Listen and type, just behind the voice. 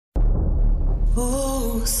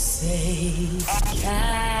Oh, say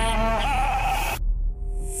can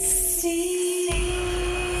see.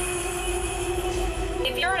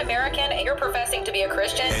 If you're an American and you're professing to be a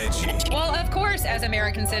Christian, well, of course, as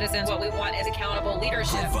American citizens, what we want is accountable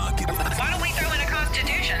leadership. Provocative. Why don't we throw in a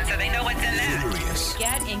constitution so they know what's in that? Curious.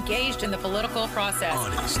 Get engaged in the political process.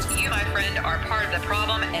 Honest. You, my friend, are part of the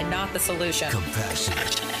problem and not the solution.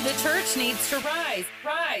 Compassionate. The church needs to rise.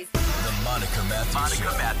 Rise. The Monica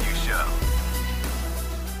Matthews Show.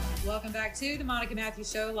 Welcome back to the Monica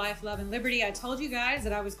Matthews Show, Life, Love, and Liberty. I told you guys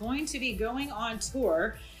that I was going to be going on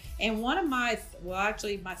tour, and one of my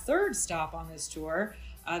third stop on this tour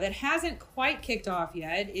that hasn't quite kicked off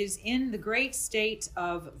yet is in the great state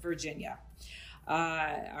of Virginia,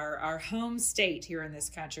 our home state here in this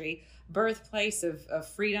country, birthplace of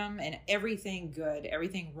freedom and everything good,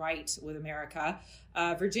 everything right with America.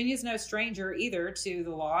 Virginia's no stranger either to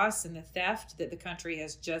the loss and the theft that the country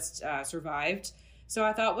has just survived. So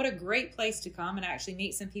I thought, what a great place to come and actually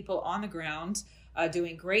meet some people on the ground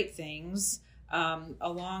doing great things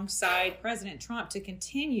alongside President Trump to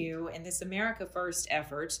continue in this America First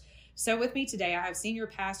effort. So with me today, I have Senior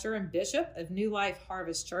Pastor and Bishop of New Life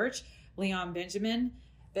Harvest Church, Leon Benjamin.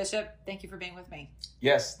 Bishop, thank you for being with me.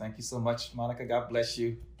 Yes, thank you so much, Monica. God bless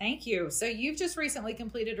you. Thank you. So you've just recently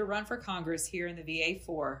completed a run for Congress here in the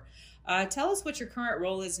VA4. Tell us what your current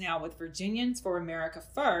role is now with Virginians for America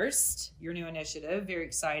First, your new initiative, very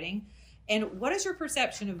exciting. And what is your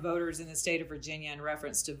perception of voters in the state of Virginia in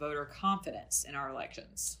reference to voter confidence in our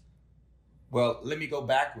elections? Well, let me go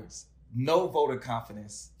backwards. No voter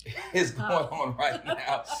confidence is going on right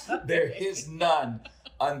now. There is none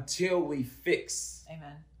until we fix.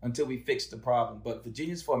 Amen. Until we fix the problem. But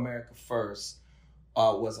Virginians for America First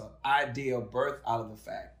was an ideal birth out of the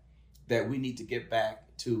fact that we need to get back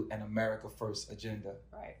to an America First agenda,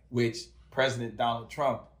 right? Which President Donald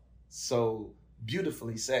Trump so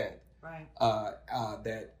beautifully said, right?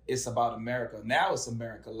 That it's about America. Now it's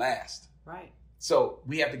America last, right? So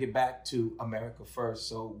we have to get back to America First.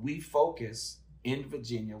 So we focus in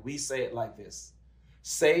Virginia. We say it like this: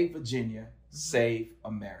 save Virginia, save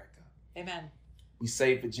America. Amen. We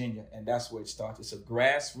save Virginia, and that's where it starts. It's a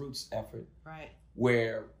grassroots effort, right?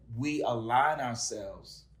 Where we align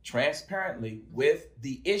ourselves transparently with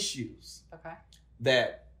the issues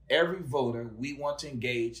that every voter, we want to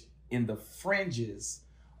engage in the fringes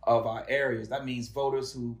of our areas. That means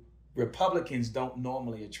voters who Republicans don't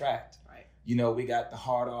normally attract. Right. You know, we got the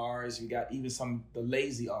hard R's, we got even some the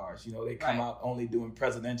lazy R's. You know, they come out only during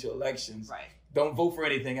presidential elections. Right. Don't vote for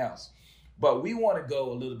anything else. But we want to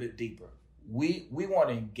go a little bit deeper. We want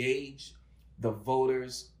to engage the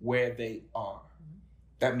voters where they are.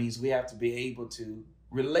 That means we have to be able to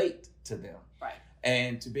relate to them. Right.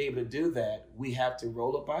 And to be able to do that, we have to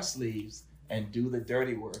roll up our sleeves and do the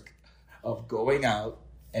dirty work of going out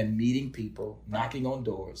and meeting people, knocking on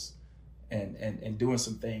doors, and doing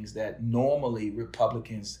some things that normally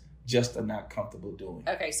Republicans just are not comfortable doing.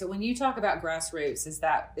 Okay, so when you talk about grassroots, is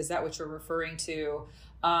that what you're referring to?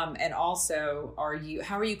 And also,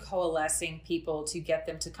 how are you coalescing people to get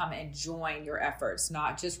them to come and join your efforts?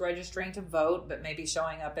 Not just registering to vote, but maybe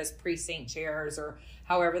showing up as precinct chairs or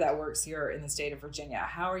however that works here in the state of Virginia.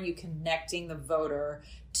 How are you connecting the voter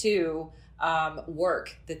to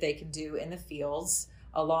work that they can do in the fields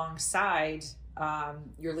alongside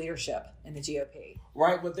your leadership in the GOP?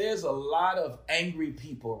 Right, but there's a lot of angry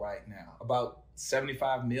people right now, about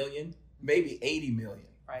 75 million, maybe 80 million.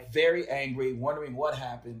 Right. Very angry, wondering what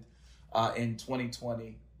happened in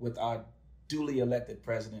 2020 with our duly elected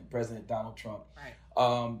President Donald Trump.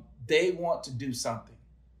 Right. They want to do something.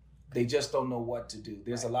 They just don't know what to do.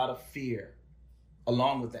 There's a lot of fear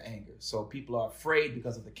along with the anger. So people are afraid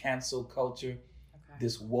because of the cancel culture,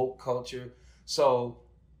 this woke culture. So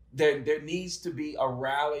there needs to be a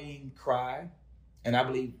rallying cry. And I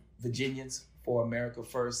believe Virginians for America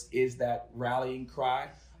First is that rallying cry.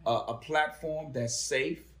 A platform that's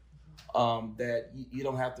safe, that you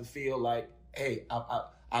don't have to feel like, hey,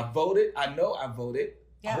 I voted. I know I voted.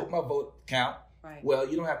 Yeah. I hope my vote count. Right. Well,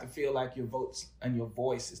 you don't have to feel like your votes and your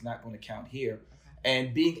voice is not going to count here.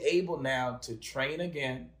 And being able now to train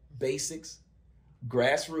again, basics,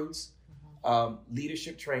 grassroots,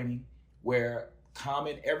 leadership training, where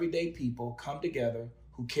common everyday people come together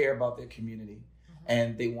who care about their community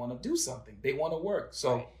and they want to do something. They want to work.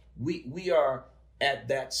 So we are at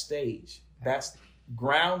that stage. That's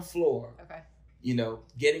ground floor. You know,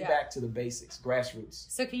 getting back to the basics,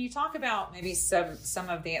 grassroots. So can you talk about maybe some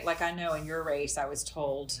of the, like I know in your race, I was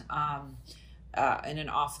told in an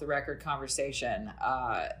off the record conversation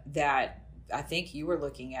that I think you were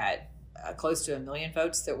looking at close to 1 million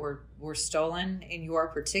votes that were stolen in your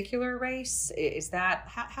particular race. Is that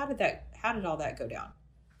how did all that go down?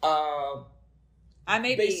 I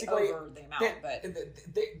may be over the amount, but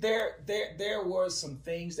there were some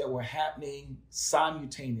things that were happening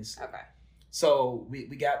simultaneously. Okay. So we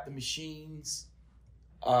got the machines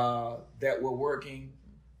that were working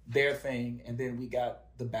their thing, and then we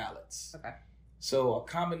got the ballots. Okay. So a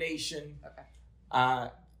combination. Okay.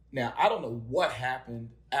 Now I don't know what happened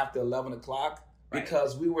after 11 o'clock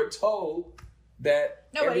because we were told that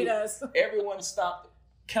nobody does. Everyone stopped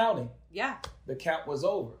counting. Yeah. The count was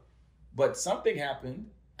over. But something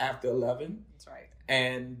happened after 11. That's right.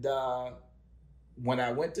 And when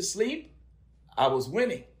I went to sleep, I was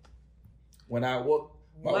winning. When I woke,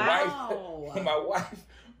 my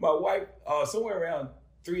wife, somewhere around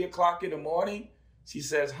 3 o'clock in the morning, she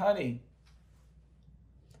says, "Honey,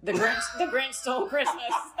 the Grinch stole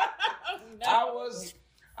Christmas." No.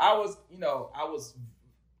 I was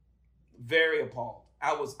very appalled.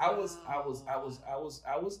 I was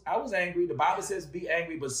angry. The Bible says, "Be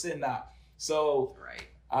angry, but sin not." So,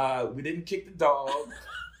 we didn't kick the dog.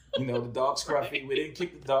 The dog's scruffy. Right. We didn't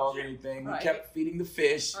kick the dog or anything. We kept feeding the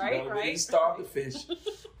fish. We didn't starve the fish.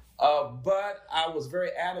 But I was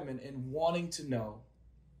very adamant in wanting to know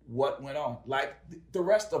what went on. Like the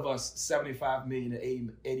rest of us, 75 million to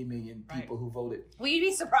 80 million people who voted. Well, you'd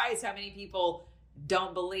be surprised how many people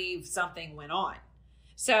don't believe something went on.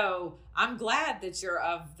 So I'm glad that you're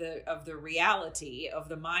of the reality of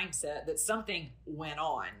the mindset that something went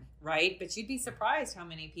on, right? But you'd be surprised how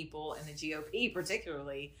many people in the GOP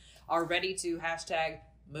particularly are ready to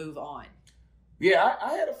 #move on. Yeah,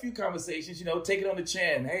 I had a few conversations, take it on the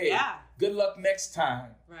chin. Hey, good luck next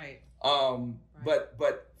time. Right.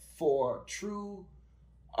 But for true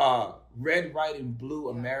red, white, and blue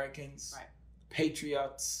Americans,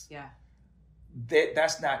 patriots,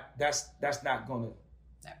 that's not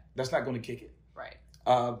gonna kick it. Right.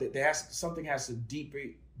 Something has to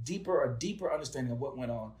deeper understanding of what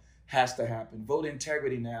went on has to happen. Voter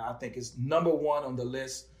integrity now, I think, is number one on the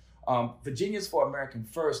list. Virginia's for American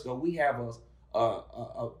First, though we have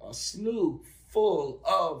a slew full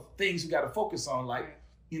of things we got to focus on, like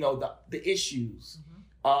the issues,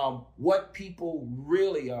 what people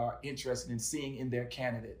really are interested in seeing in their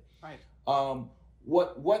candidate. Right.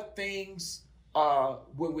 What things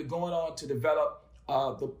when we're going on to develop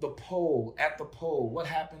the poll, what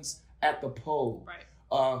happens at the poll,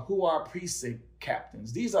 who are precinct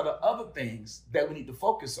captains. These are the other things that we need to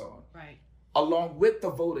focus on, along with the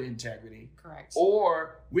voter integrity. Correct.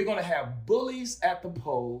 Or we're going to have bullies at the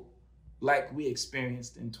poll like we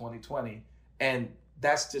experienced in 2020, and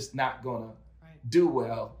that's just not going to do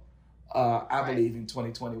well, I believe, in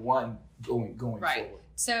 2021 going forward.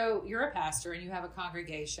 So you're a pastor and you have a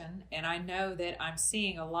congregation, and I know that I'm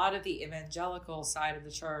seeing a lot of the evangelical side of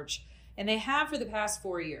the church, and they have for the past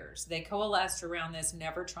 4 years. They coalesced around this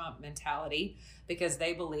never Trump mentality because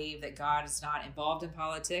they believe that God is not involved in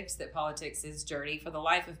politics, that politics is dirty. For the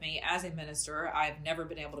life of me, as a minister, I've never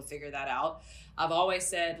been able to figure that out. I've always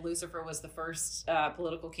said Lucifer was the first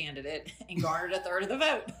political candidate and garnered 1/3 of the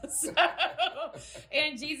vote.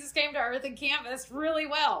 And Jesus came to earth and canvassed really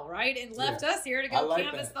well, right? And left us here to go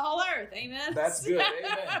canvass the whole earth. Amen? That's good.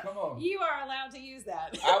 Amen. Come on. You are allowed to use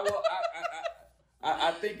that. I will.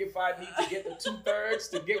 I think if I need to get the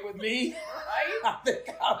 2/3 to get with me,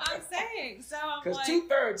 I'm saying. So I'm because like,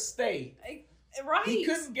 2/3 stayed. Right. He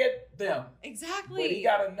couldn't get them. Exactly. But he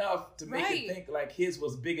got enough to make it think like his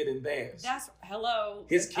was bigger than theirs.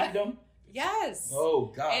 His kingdom. Yes. Oh,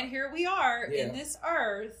 God. And here we are in this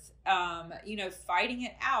earth, fighting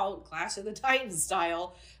it out, Clash of the Titans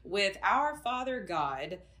style, with our Father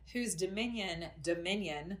God, whose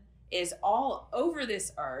dominion is all over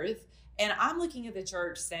this earth. And I'm looking at the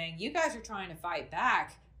church saying, you guys are trying to fight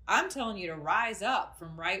back. I'm telling you to rise up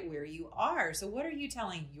from right where you are. So what are you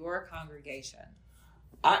telling your congregation?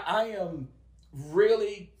 I am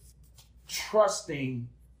really trusting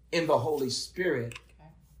in the Holy Spirit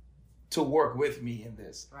to work with me in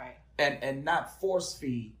this. Right. And not force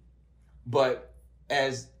feed, but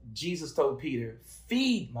as Jesus told Peter,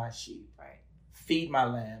 feed my sheep. Right. Feed my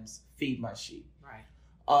lambs, feed my sheep. Right.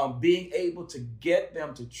 Being able to get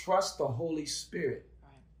them to trust the Holy Spirit,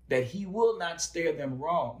 that he will not steer them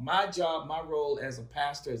wrong. My job, my role as a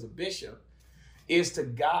pastor, as a bishop, is to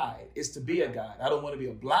guide, is to be a guide. I don't want to be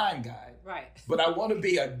a blind guide. Right. But I want to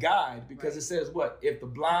be a guide because it says what? If the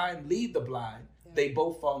blind lead the blind, they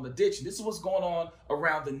both fall in the ditch. And this is what's going on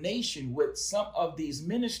around the nation with some of these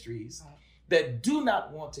ministries that do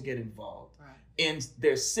not want to get involved in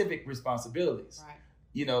their civic responsibilities. Right.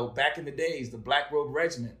 Back in the days, the Black Robe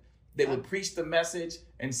Regiment, They would preach the message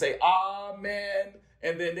and say, Amen.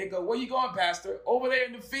 And then they go, where you going, Pastor? Over there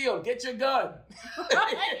in the field. Get your gun.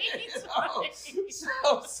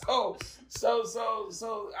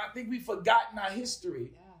 So I think we've forgotten our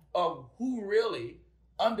history of who really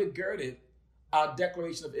undergirded our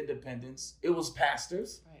Declaration of Independence. It was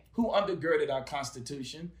pastors. Right. Who undergirded our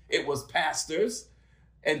Constitution? It was pastors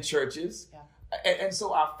and churches. Yeah. And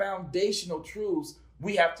so our foundational truths,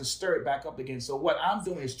 we have to stir it back up again. So what I'm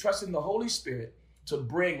doing is trusting the Holy Spirit to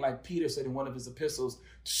bring, like Peter said in one of his epistles,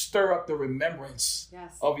 to stir up the remembrance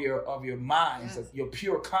of your minds, of your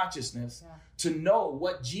pure consciousness, to know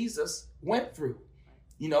what Jesus went through. Right.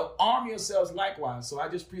 You know, arm yourselves likewise. So I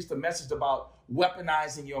just preached a message about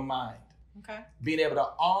weaponizing your mind. Okay. Being able to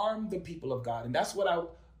arm the people of God. And that's what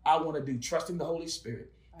I want to do, trusting the Holy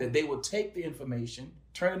Spirit, that they will take the information,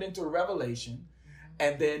 turn it into revelation,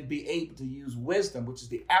 and then be able to use wisdom, which is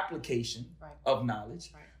the application of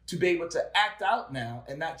knowledge, to be able to act out now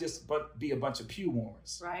and not just be a bunch of pew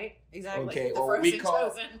warmers. Right, exactly. Okay, or what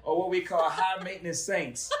we call high maintenance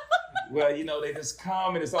saints. Well, you know, they just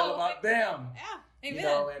come and it's all about them. Yeah, amen. You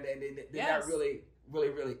know, and they're not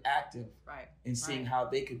really active in seeing how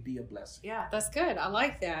they could be a blessing. Yeah, that's good. I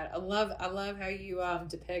like that. I love how you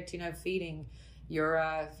depict, you know, feeding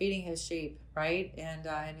his sheep, right,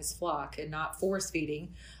 and his flock, and not force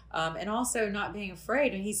feeding, and also not being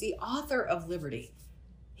afraid. And he's the author of liberty.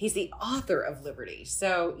 He's the author of liberty.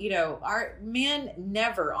 So, you know, our man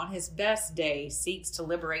never on his best day seeks to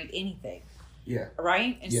liberate anything. Yeah.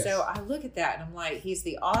 Right? And so I look at that and I'm like, he's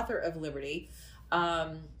the author of liberty.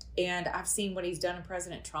 And I've seen what he's done in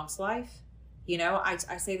President Trump's life. You know, I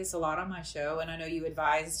say this a lot on my show, and I know you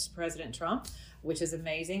advised President Trump, which is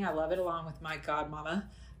amazing. I love it, along with my godmama,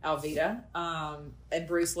 Alveda, and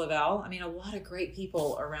Bruce Lavelle. I mean, a lot of great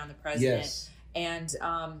people around the president. Yes. And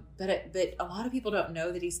but a lot of people don't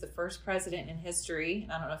know that he's the first president in history,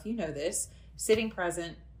 and I don't know if you know this, sitting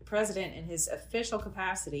president in his official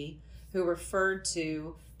capacity, who referred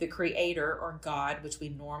to the Creator or God, which we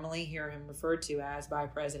normally hear him referred to as by a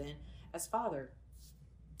president, as Father.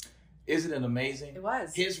 Isn't it amazing? It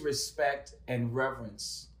was. His respect and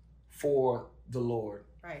reverence for the Lord.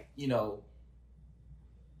 Right. You know,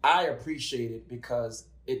 I appreciate it because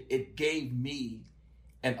it gave me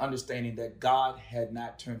an understanding that God had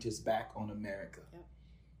not turned his back on America. Yep.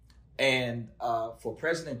 And for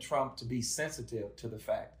President Trump to be sensitive to the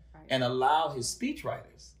fact and allow his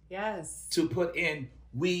speechwriters to put in,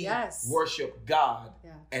 we worship God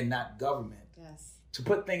and not government. Yes. To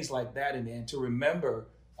put things like that in there, and to remember,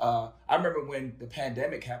 I remember when the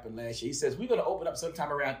pandemic happened last year, he says, we're going to open up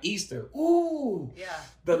sometime around Easter. Ooh,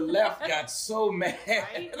 the left got so mad.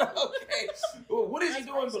 Right? Okay, well, what is he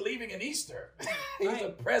doing believing in Easter? He's a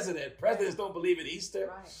president. Presidents don't believe in Easter.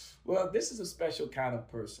 Right. Well, this is a special kind of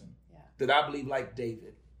person that I believe, like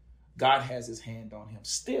David, God has his hand on him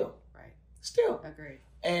still. Right. Still. Agreed.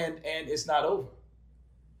 And it's not over.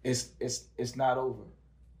 It's not over.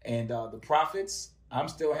 And the prophets, I'm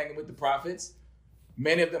still hanging with the prophets.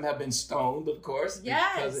 Many of them have been stoned, of course,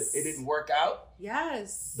 because it didn't work out.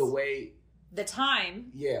 Yes. The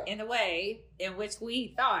time in the way in which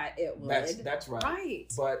we thought it would. That's right.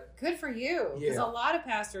 Right. But good for you. Because a lot of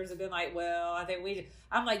pastors have been like, well,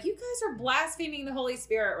 I'm like, you guys are blaspheming the Holy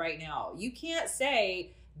Spirit right now. You can't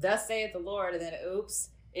say, thus saith the Lord, and then, oops,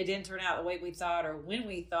 it didn't turn out the way we thought or when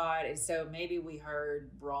we thought, and so maybe we heard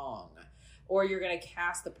wrong. Or you're going to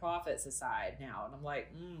cast the prophets aside now. And I'm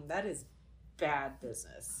like, that is bad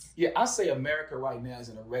business. Yeah, I say America right now is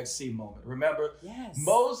in a Red Sea moment. Remember? Yes.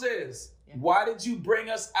 Moses, why did you bring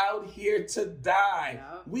us out here to die?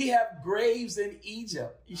 Yep. We have graves in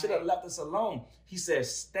Egypt. You should have left us alone. He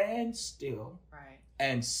says, stand still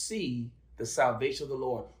and see the salvation of the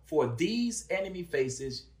Lord. For these enemy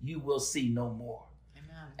faces you will see no more.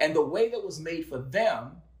 Amen. And the way that was made for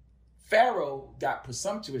them, Pharaoh got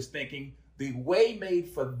presumptuous, thinking the way made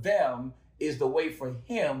for them is the way for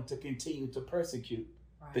him to continue to persecute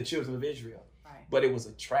the children of Israel. Right. But it was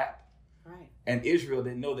a trap. Right. And Israel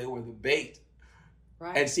didn't know they were the bait.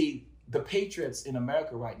 Right. And see, the patriots in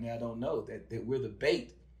America right now don't know that we're the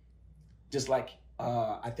bait. Just like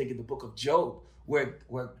I think in the book of Job, where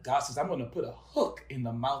God says, I'm going to put a hook in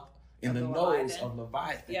the mouth, in the nose of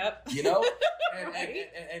Leviathan. Yep. You know?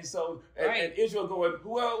 And so Israel going,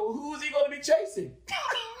 well, who is he going to be chasing?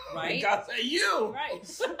 Right. And God said, you.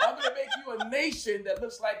 Right. I'm going to make you a nation that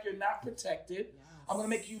looks like you're not protected. Yes. I'm going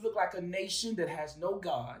to make you look like a nation that has no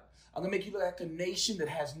God. I'm going to make you look like a nation that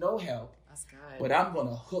has no help. That's good. But I'm going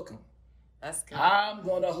to hook them. That's good. I'm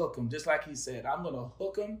going to hook them, just like he said. I'm going to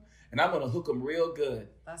hook them, and I'm going to hook them real good.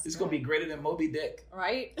 It's going to be greater than Moby Dick.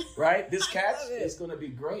 Right. Right? This catch is going to be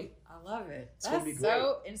great. I love it. It's gonna be That's great.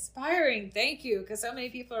 so inspiring. Thank you. Because so many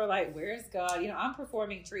people are like, where's God? You know, I'm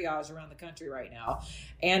performing triage around the country right now,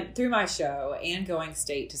 and through my show and going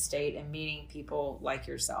state to state and meeting people like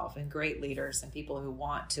yourself and great leaders and people who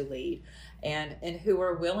want to lead and who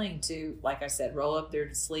are willing to, like I said, roll up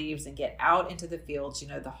their sleeves and get out into the fields. You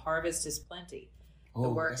know, the harvest is plenty. The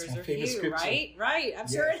workers that's my are favorite few, scripture. right? I'm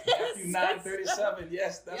sure it is. Matthew 9:37.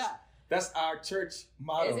 Yes, that's our church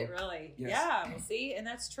motto. Is it really? Yes. Yeah. Well, see, and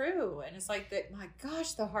that's true. And it's like that. My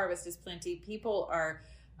gosh, the harvest is plenty. People are,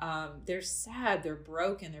 they're sad, they're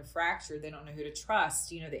broken, they're fractured. They don't know who to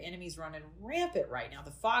trust. You know, the enemy's running rampant right now.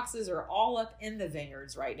 The foxes are all up in the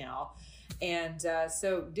vineyards right now, and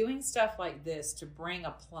so doing stuff like this to bring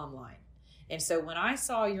a plumb line. And so when I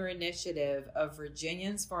saw your initiative of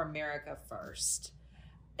Virginians for America First,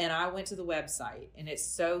 and I went to the website, and it's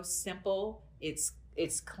so simple.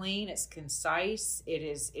 It's clean, it's concise, it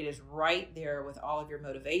is right there with all of your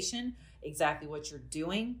motivation, exactly what you're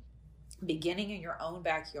doing, beginning in your own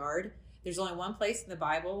backyard. There's only one place in the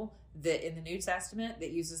Bible that in the New Testament that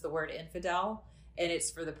uses the word infidel, and it's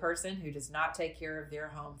for the person who does not take care of their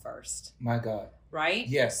home first. My God. Right?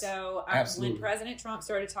 Yes. So absolutely. when President Trump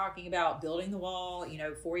started talking about building the wall,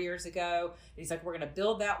 4 years ago, he's like, we're going to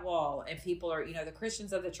build that wall. And people are, the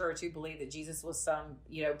Christians of the church who believe that Jesus was some,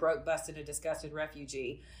 broke, busted, and disgusted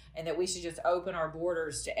refugee, and that we should just open our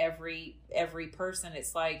borders to every person.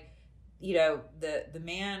 It's like, the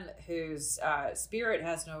man whose spirit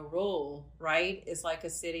has no rule, right, is like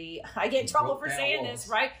a city. I get in trouble for saying this,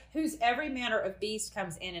 right? Whose every manner of beast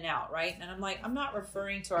comes in and out, right? And I'm like, I'm not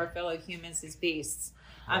referring to our fellow humans as beasts.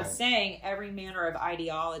 I'm saying every manner of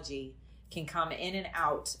ideology can come in and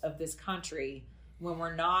out of this country when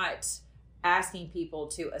we're not asking people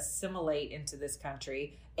to assimilate into this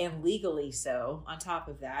country, and legally so on top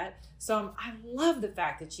of that. So I love the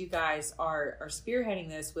fact that you guys are spearheading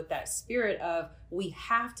this with that spirit of we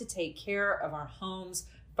have to take care of our homes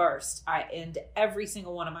first. I end every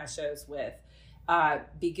single one of my shows with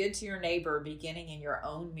be good to your neighbor, beginning in your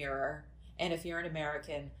own mirror. And if you're an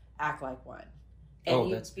American, act like one. And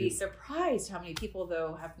you'd be surprised how many people,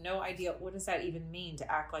 though, have no idea what does that even mean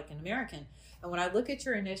to act like an American. And when I look at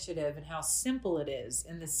your initiative and how simple it is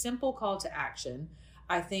and the simple call to action,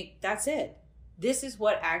 I think that's it. This is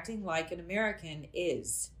what acting like an American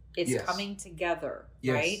is. It's coming together,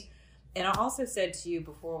 right? And I also said to you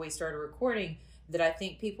before we started recording that I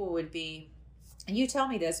think people would be, and you tell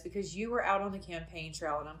me this because you were out on the campaign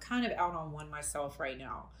trail, and I'm kind of out on one myself right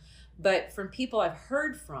now. But from people I've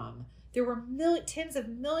heard from, there were tens of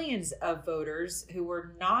millions of voters who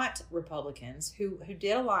were not Republicans, who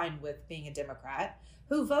did align with being a Democrat,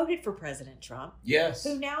 who voted for President Trump,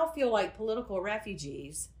 who now feel like political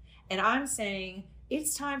refugees. And I'm saying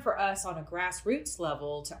it's time for us on a grassroots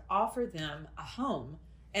level to offer them a home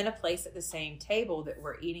and a place at the same table that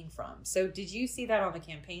we're eating from. So did you see that on the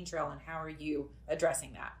campaign trail, and how are you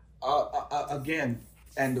addressing that? Again,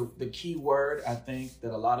 and the key word I think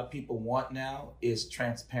that a lot of people want now is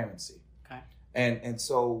transparency. Okay. And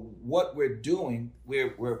so what we're doing,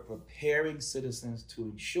 we're preparing citizens to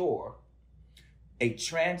ensure a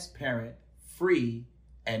transparent, free,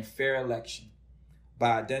 and fair election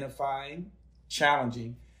by identifying,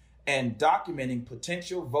 challenging, and documenting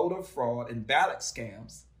potential voter fraud and ballot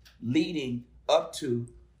scams leading up to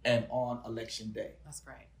and on election day. That's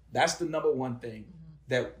great. That's the number one thing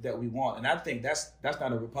that we want. And I think that's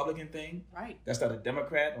not a Republican thing. Right. That's not a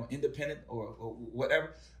Democrat or independent or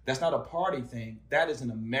whatever. That's not a party thing. That is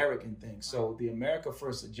an American thing. Right. So the America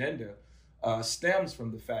First agenda stems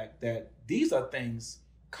from the fact that these are things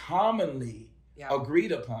commonly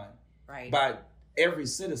agreed upon by every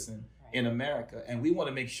citizen in America. And we want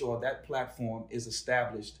to make sure that platform is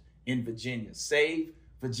established in Virginia. Save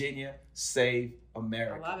Virginia, save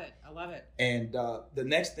America. I love it. And the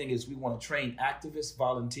next thing is we want to train activists,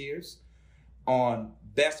 volunteers on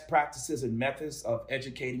best practices and methods of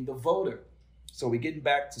educating the voter. So we're getting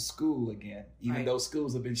back to school again, even though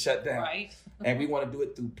schools have been shut down. Right. And we want to do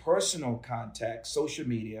it through personal contact, social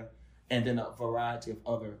media, and then a variety of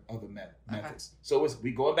other methods. So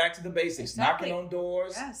we're going back to the basics, knocking on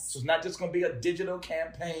doors. Yes. So it's not just going to be a digital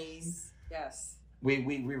campaign. Yes. We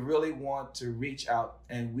really want to reach out,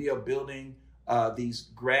 and we are building these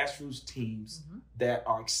grassroots teams that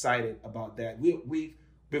are excited about that. We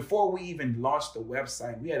before we even launched the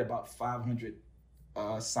website, we had about 500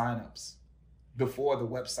 signups before the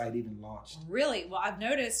website even launched. Really? Well, I've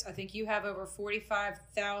noticed, I think you have over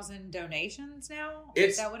 45,000 donations now.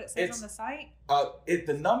 Is that what it says on the site?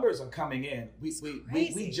 The numbers are coming in. We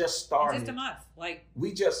just started. In just a month.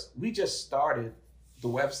 We just started the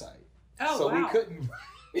website. Oh, so wow. we couldn't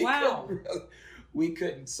we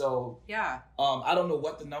couldn't. So yeah, I don't know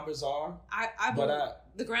what the numbers are.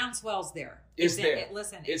 The groundswell's there. It's there.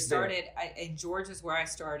 It started in Georgia's where I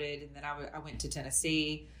started, and then I went to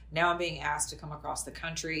Tennessee. Now I'm being asked to come across the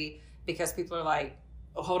country because people are like,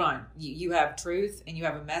 oh, hold on, you have truth and you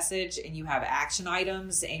have a message and you have action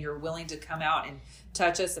items and you're willing to come out and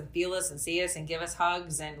touch us and feel us and see us and give us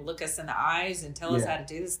hugs and look us in the eyes and tell us how to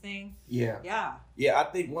do this thing. Yeah. I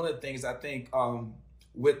think one of the things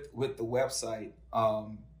with the website,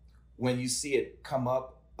 when you see it come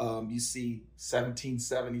up, you see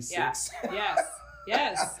 1776. Yeah.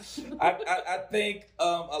 Yes. I think a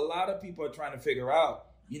lot of people are trying to figure out,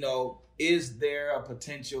 is there a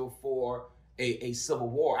potential for a civil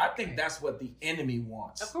war? I think that's what the enemy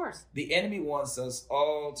wants. Of course. The enemy wants us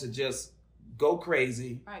all to just go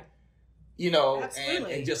crazy. Right.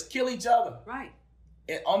 And just kill each other. Right.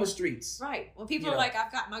 On the streets. Right. When people are like,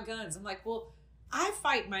 I've got my guns, I'm like, well, I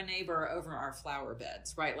fight my neighbor over our flower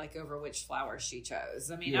beds, right? Like over which flowers she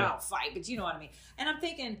chose. I mean, I don't fight, but you know what I mean. And I'm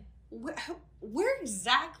thinking, where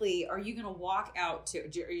exactly are you going to walk out to?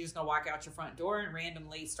 Are you just going to walk out your front door and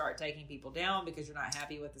randomly start taking people down because you're not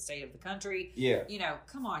happy with the state of the country? Yeah.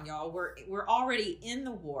 Come on, y'all. We're already in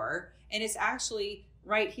the war, and it's actually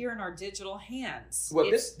right here in our digital hands. Well,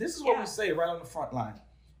 this is what we say right on the front line.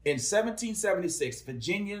 In 1776,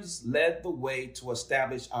 Virginians led the way to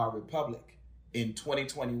establish our republic. In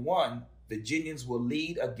 2021, Virginians will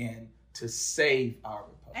lead again to save our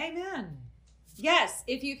republic. Amen. Yes,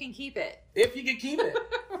 if you can keep it. If you can keep it.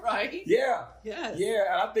 Right? Yeah. Yes. Yeah,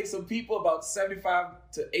 and I think some people, about 75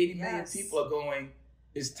 to 80 million people are going,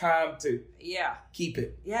 it's time to keep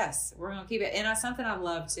it. Yes, we're going to keep it. And something I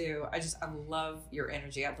love too, I love your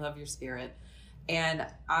energy. I love your spirit. And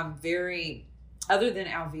I'm other than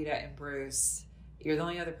Alveda and Bruce, you're the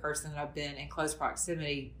only other person that I've been in close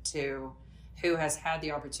proximity to who has had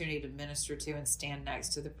the opportunity to minister to and stand next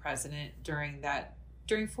to the president during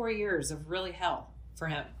 4 years of really hell for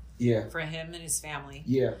him. Yeah. For him and his family.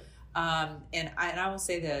 Yeah. And I will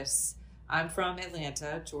say this. I'm from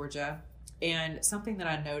Atlanta, Georgia, and something that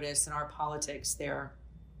I notice in our politics there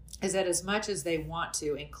is that as much as they want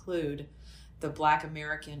to include the Black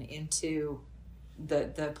American into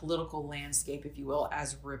the political landscape, if you will,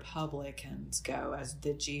 as Republicans go, as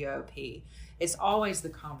the GOP, it's always the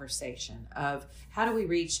conversation of how do we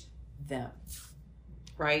reach them,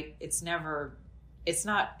 right? It's not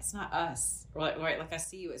us, right? Like I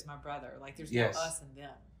see you as my brother. Like there's no us and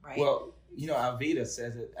them, right? Well, Alveda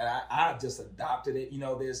says it, and I just adopted it.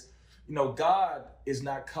 God is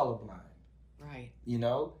not colorblind, right?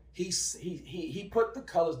 He put the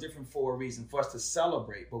colors different for a reason, for us to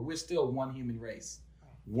celebrate, but we're still one human race,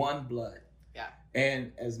 one blood. Yeah.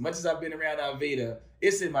 And as much as I've been around Alveda,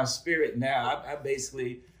 it's in my spirit now. I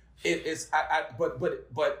basically,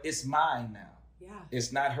 but it's mine now. Yeah.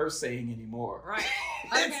 It's not her saying anymore. Right.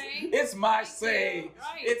 Okay. It's my saying.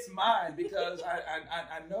 Right. It's mine because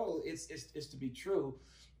I know it's to be true.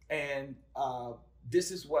 And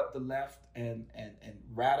this is what the left and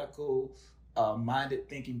radical minded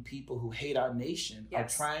thinking people who hate our nation are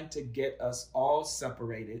trying to get us all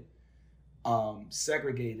separated,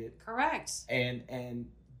 segregated. Correct. And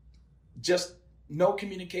just no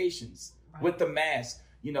communications with the mask.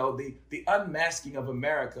 The unmasking of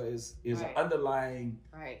America is an underlying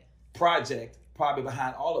project probably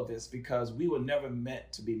behind all of this, because we were never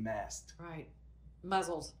meant to be masked. Right.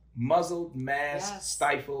 Muzzled, masked,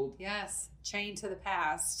 stifled. Yes. Chained to the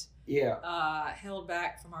past. Yeah. Held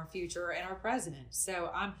back from our future and our president.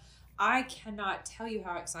 So I cannot tell you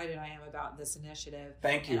how excited I am about this initiative.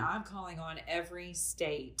 Thank you. And I'm calling on every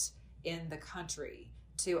state in the country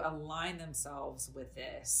to align themselves with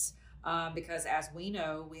this. Because as we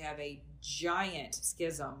know, we have a giant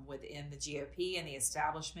schism within the GOP and the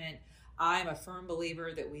establishment. I'm a firm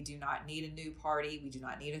believer that we do not need a new party. We do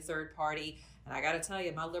not need a third party. And I got to tell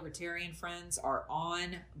you, my libertarian friends are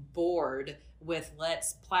on board with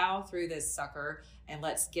let's plow through this sucker and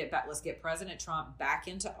let's get President Trump back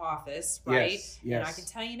into office, right? Yes. And I can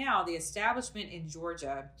tell you now, the establishment in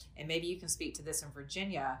Georgia, and maybe you can speak to this in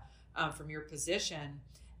Virginia from your position,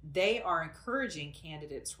 they are encouraging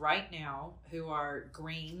candidates right now who are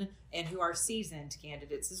green and who are seasoned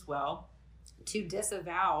candidates as well to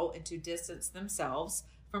disavow and to distance themselves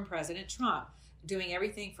from President Trump, doing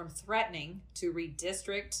everything from threatening to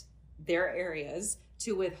redistrict their areas,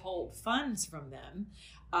 to withhold funds from them,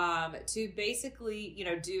 to basically,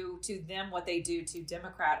 do to them what they do to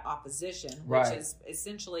Democrat opposition, which is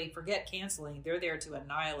essentially, forget canceling, they're there to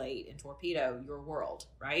annihilate and torpedo your world,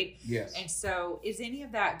 right? Yes. And so is any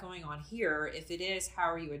of that going on here? If it is,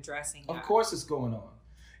 how are you addressing that? Of course it's going on.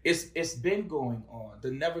 It's been going on.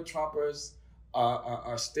 The Never Trumpers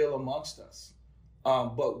are still amongst us.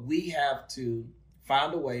 But we have to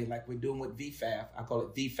find a way, like we're doing with VFAF. I call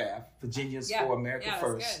it VFAF, Virginians for America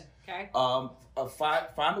First. Good. Okay.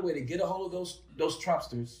 Find a way to get a hold of those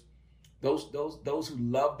Trumpsters, those who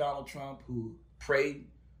love Donald Trump, who prayed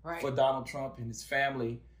for Donald Trump and his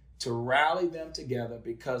family, to rally them together,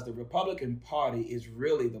 because the Republican Party is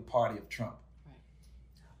really the party of Trump.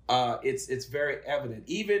 Right. It's very evident.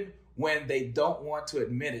 Even when they don't want to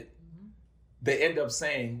admit it, they end up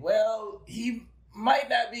saying, well, he might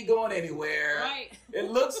not be going anywhere. Right.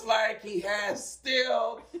 It looks like he has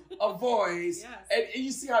still a voice. Yes. And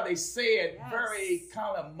you see how they say it, very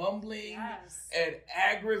kind of mumbling and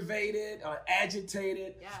aggravated or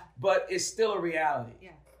agitated, but it's still a reality.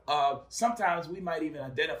 Yeah. Sometimes we might even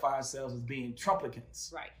identify ourselves as being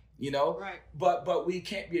Trumplicans. Right. Right. But we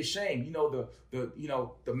can't be ashamed.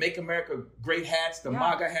 The Make America Great hats, the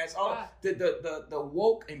MAGA hats, all the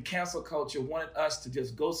woke and cancel culture wanted us to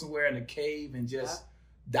just go somewhere in a cave and just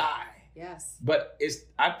die. Yes. But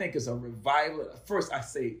I think it's a revival. First, I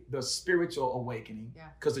say the spiritual awakening,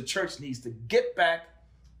 because the church needs to get back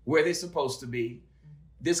where they're supposed to be.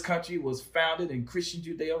 This country was founded in Christian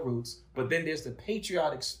Judeo roots, but then there's the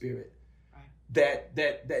patriotic spirit that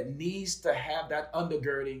needs to have that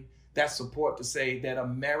undergirding, that support to say that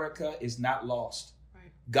America is not lost. Right.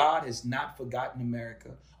 God has not forgotten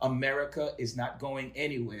America. America is not going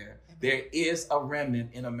anywhere. Amen. There is a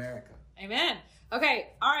remnant in America. Amen.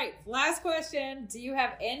 Okay. All right. Last question. Do you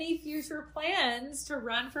have any future plans to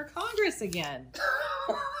run for Congress again?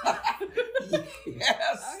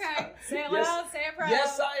 Yes. Okay. Say it loud. Say it proud.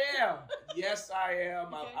 Yes, I am. Yes, I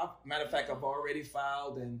am. Okay. Matter of fact, I've already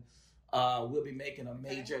filed, and we'll be making a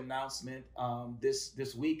major announcement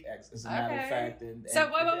this week, as a matter of fact.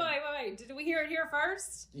 So wait. Did we hear it here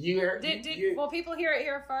first? Will people hear it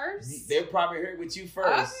here first? They'll probably hear it with you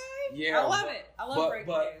first. Okay. Yeah. I love it. I love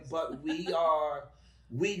breaking news. But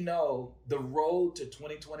we know the road to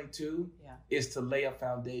 2022 is to lay a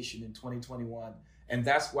foundation in 2021. And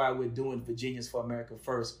that's why we're doing Virginians for America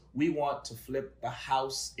First. We want to flip the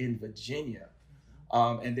House in Virginia.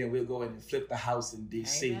 And then we'll go in and flip the House in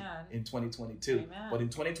D.C. in 2022. Amen. But in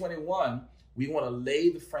 2021, we want to lay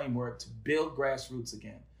the framework to build grassroots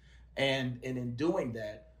again. And in doing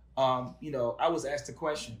that, I was asked the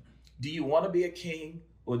question, do you want to be a king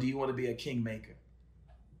or do you want to be a kingmaker?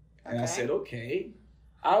 And I said, okay,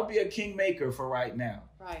 I'll be a kingmaker for right now.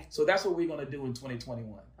 Right. So that's what we're going to do in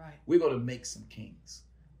 2021. Right. We're going to make some kings.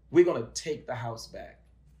 We're going to take the House back.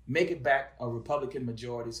 Make it back a Republican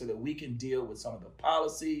majority so that we can deal with some of the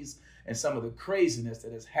policies and some of the craziness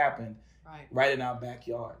that has happened right in our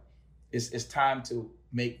backyard. It's time to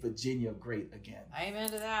make Virginia great again. Amen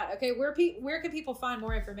to that. Okay, where can people find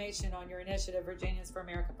more information on your initiative, Virginians for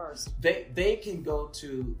America First? They can go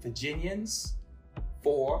to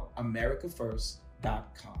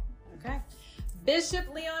VirginiansForAmericaFirst.com. Okay.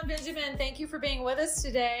 Bishop Leon Benjamin, thank you for being with us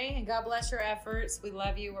today, and God bless your efforts. We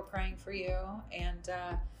love you. We're praying for you, and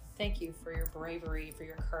thank you for your bravery, for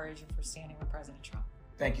your courage, and for standing with President Trump.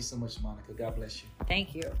 Thank you so much, Monica. God bless you.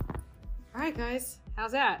 Thank you. All right, guys.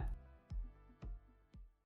 How's that?